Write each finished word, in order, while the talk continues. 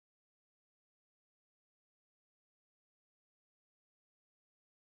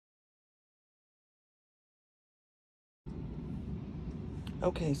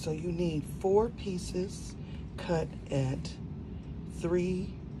Okay, so you need 4 pieces cut at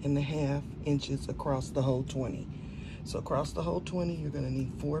 3.5 inches across the whole 20. So across the whole 20, you're gonna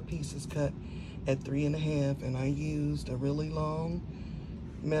need 4 pieces cut at 3.5, and I used a really long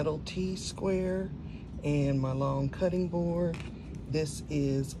metal T-square and my long cutting board. This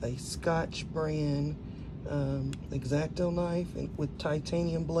is a Scotch brand Xacto knife and with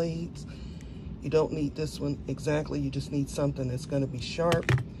titanium blades. You don't need this one exactly, you just need something that's gonna be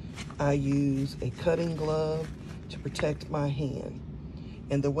sharp. I use a cutting glove to protect my hand.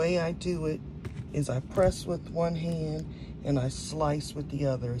 And the way I do it is I press with one hand and I slice with the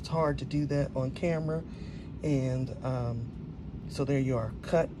other. It's hard to do that on camera. And so there you are.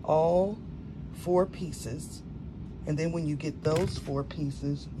 Cut all 4 pieces. And then when you get those 4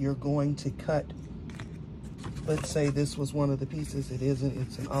 pieces, you're going to cut, let's say this was one of the pieces. It isn't,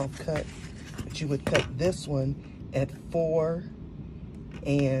 it's an offcut. But you would cut this one at 4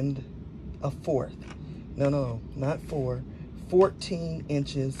 1/4. No, not 4. 14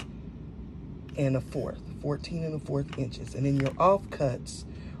 inches and 1/4. 14 1/4 inches. And then your offcuts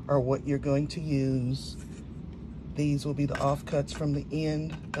are what you're going to use. These will be the offcuts from the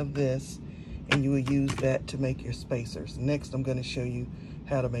end of this, and you will use that to make your spacers. Next, I'm going to show you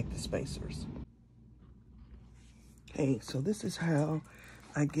how to make the spacers. Okay, so this is how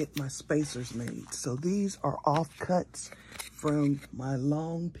I get my spacers made. So these are offcuts from my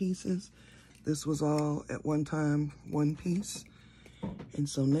long pieces. This was all at one time one piece. And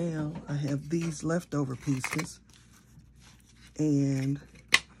so now I have these leftover pieces and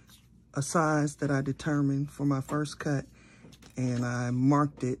a size that I determined for my first cut, and I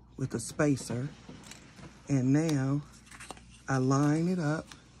marked it with a spacer. And now I line it up.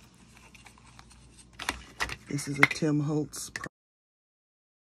 This is a Tim Holtz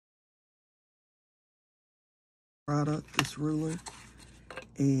product, this ruler.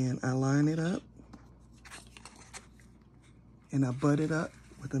 And I line it up and I butt it up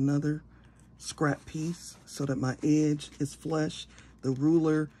with another scrap piece so that my edge is flush. The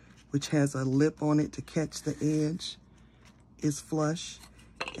ruler, which has a lip on it to catch the edge, is flush.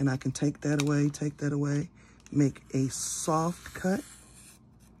 And I can take that away, make a soft cut.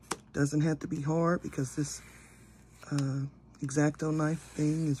 Doesn't have to be hard because this Xacto knife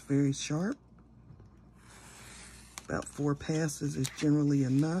thing is very sharp. About 4 passes is generally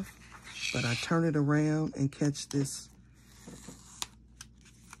enough, but I turn it around and catch this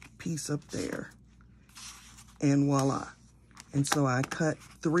piece up there, and voila. And so I cut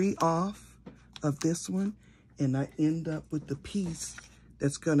 3 off of this one, and I end up with the piece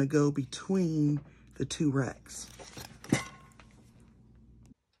that's gonna go between the 2 racks.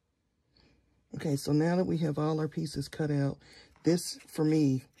 Okay, so now that we have all our pieces cut out, this, for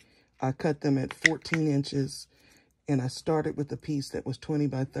me, I cut them at 14 inches, and I started with a piece that was 20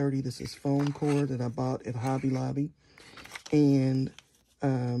 by 30. This is foam core that I bought at Hobby Lobby. And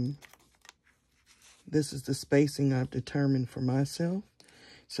this is the spacing I've determined for myself.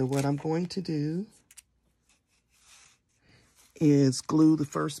 So what I'm going to do is glue the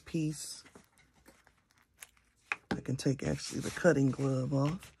first piece. I can take actually the cutting glove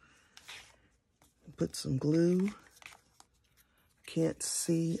off. Put some glue. Can't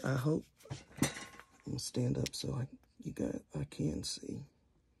see, I hope. I'm gonna stand up so I can see.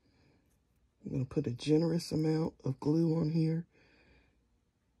 I'm gonna put a generous amount of glue on here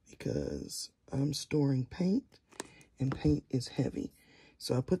because I'm storing paint and paint is heavy.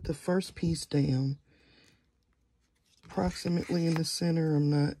 So I put the first piece down approximately in the center. I'm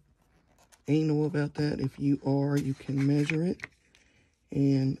not anal about that. If you are, you can measure it.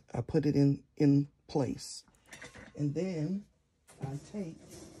 And I put it in place. And then I take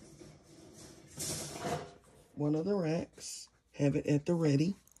one of the racks, have it at the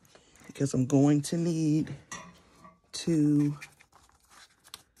ready, because I'm going to need to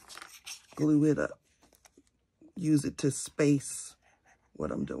glue it up. Use it to space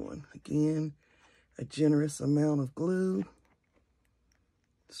what I'm doing. Again, a generous amount of glue,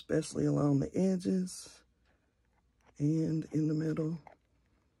 especially along the edges and in the middle.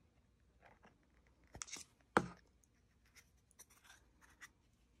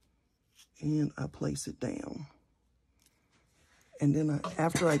 And I place it down. And then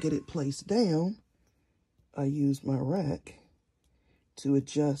after I get it placed down, I use my rack to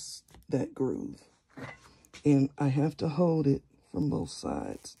adjust that groove. And I have to hold it from both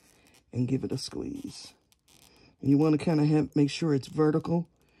sides and give it a squeeze. And you want to kind of make sure it's vertical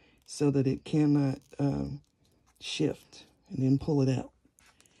so that it cannot shift, and then pull it out.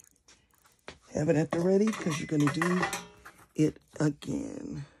 Have it at the ready because you're going to do it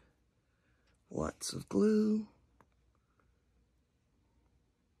again. Lots of glue.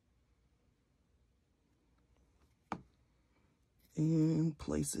 and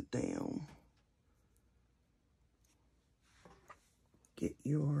place it down. Get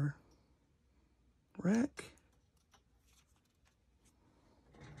your rack.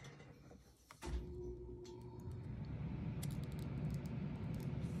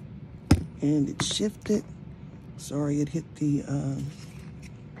 And it shifted. Sorry, it hit the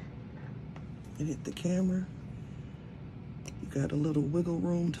camera. You got a little wiggle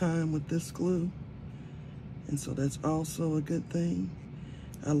room time with this glue. And so that's also a good thing.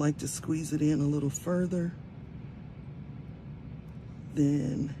 I like to squeeze it in a little further.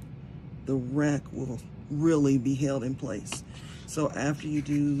 Then the rack will really be held in place. So after you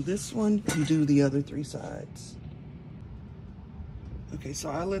do this one, you do the other 3 sides. Okay, so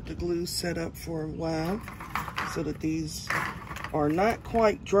I let the glue set up for a while so that these are not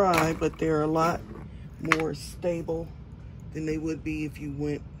quite dry, but they're a lot more stable than they would be if you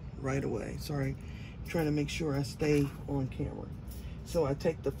went right away. Sorry, I'm trying to make sure I stay on camera. So I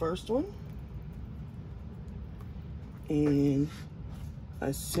take the first one and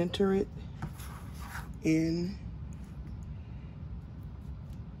I center it in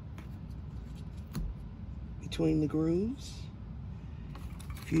between the grooves.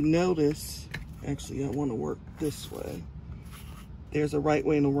 If you notice, actually I want to work this way. There's a right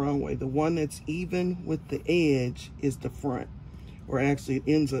way and a wrong way. The one that's even with the edge is the front, or actually it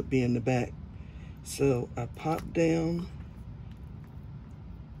ends up being the back. So I pop down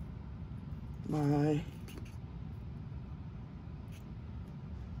my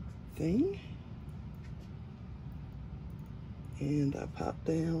thing and I pop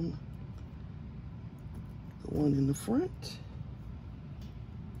down the one in the front.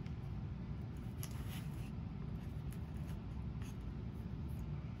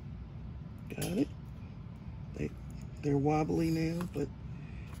 Got it. They're wobbly now, but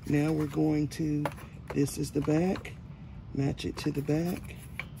now we're going to, this is the back, match it to the back,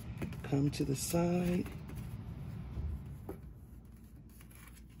 come to the side,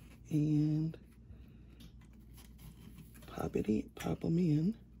 and pop them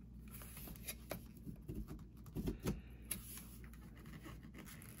in.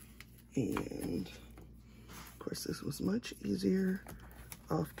 And of course this was much easier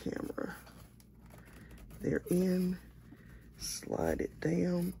off camera. They're in, slide it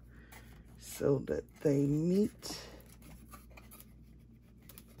down so that they meet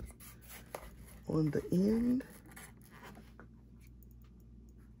on the end.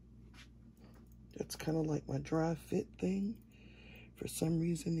 That's kind of like my dry fit thing. For some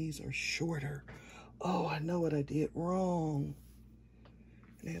reason, these are shorter. Oh, I know what I did wrong.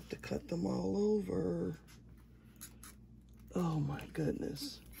 I have to cut them all over. Oh my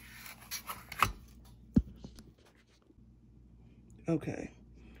goodness. Okay,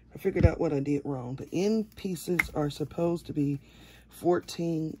 I figured out what I did wrong. The end pieces are supposed to be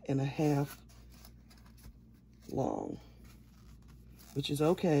 14.5 long, which is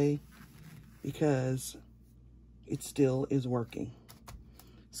okay because it still is working.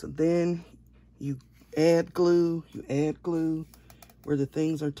 So then you add glue where the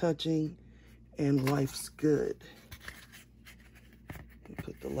things are touching, and life's good. You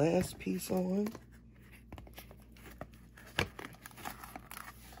put the last piece on.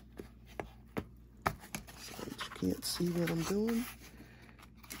 So that you can't see what I'm doing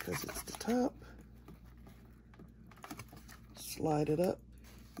because it's the top. Slide it up.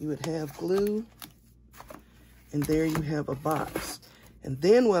 You would have glue, and there you have a box. And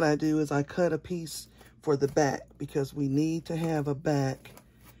then what I do is I cut a piece for the back because we need to have a back.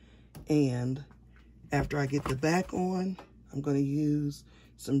 And after I get the back on, I'm going to use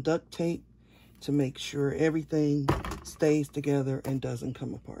some duct tape to make sure everything stays together and doesn't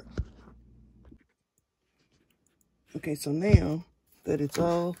come apart. Okay, so now that it's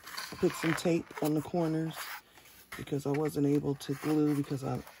all, I put some tape on the corners because I wasn't able to glue because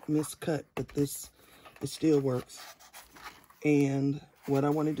I miscut, but this, it still works. And what I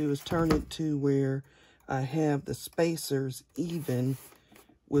want to do is turn it to where I have the spacers even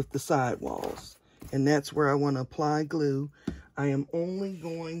with the sidewalls. And that's where I want to apply glue. I am only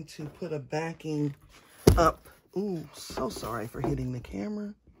going to put a backing up. Ooh, so sorry for hitting the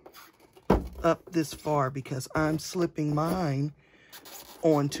camera. Up this far because I'm slipping mine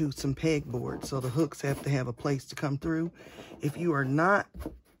onto some pegboard. So the hooks have to have a place to come through. If you are not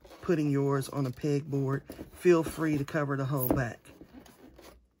putting yours on a pegboard, feel free to cover the whole back.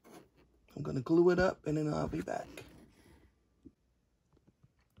 I'm going to glue it up and then I'll be back.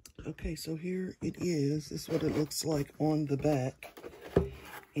 Okay, so here it is. This is what it looks like on the back.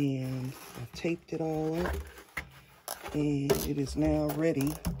 And I've taped it all up. And it is now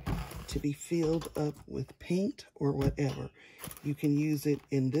ready to be filled up with paint or whatever. You can use it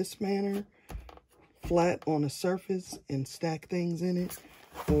in this manner, flat on a surface and stack things in it,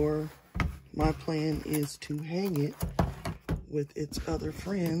 or my plan is to hang it with its other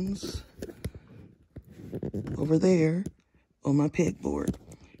friends over there on my pegboard.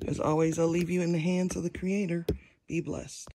 As always, I'll leave you in the hands of the Creator. Be blessed.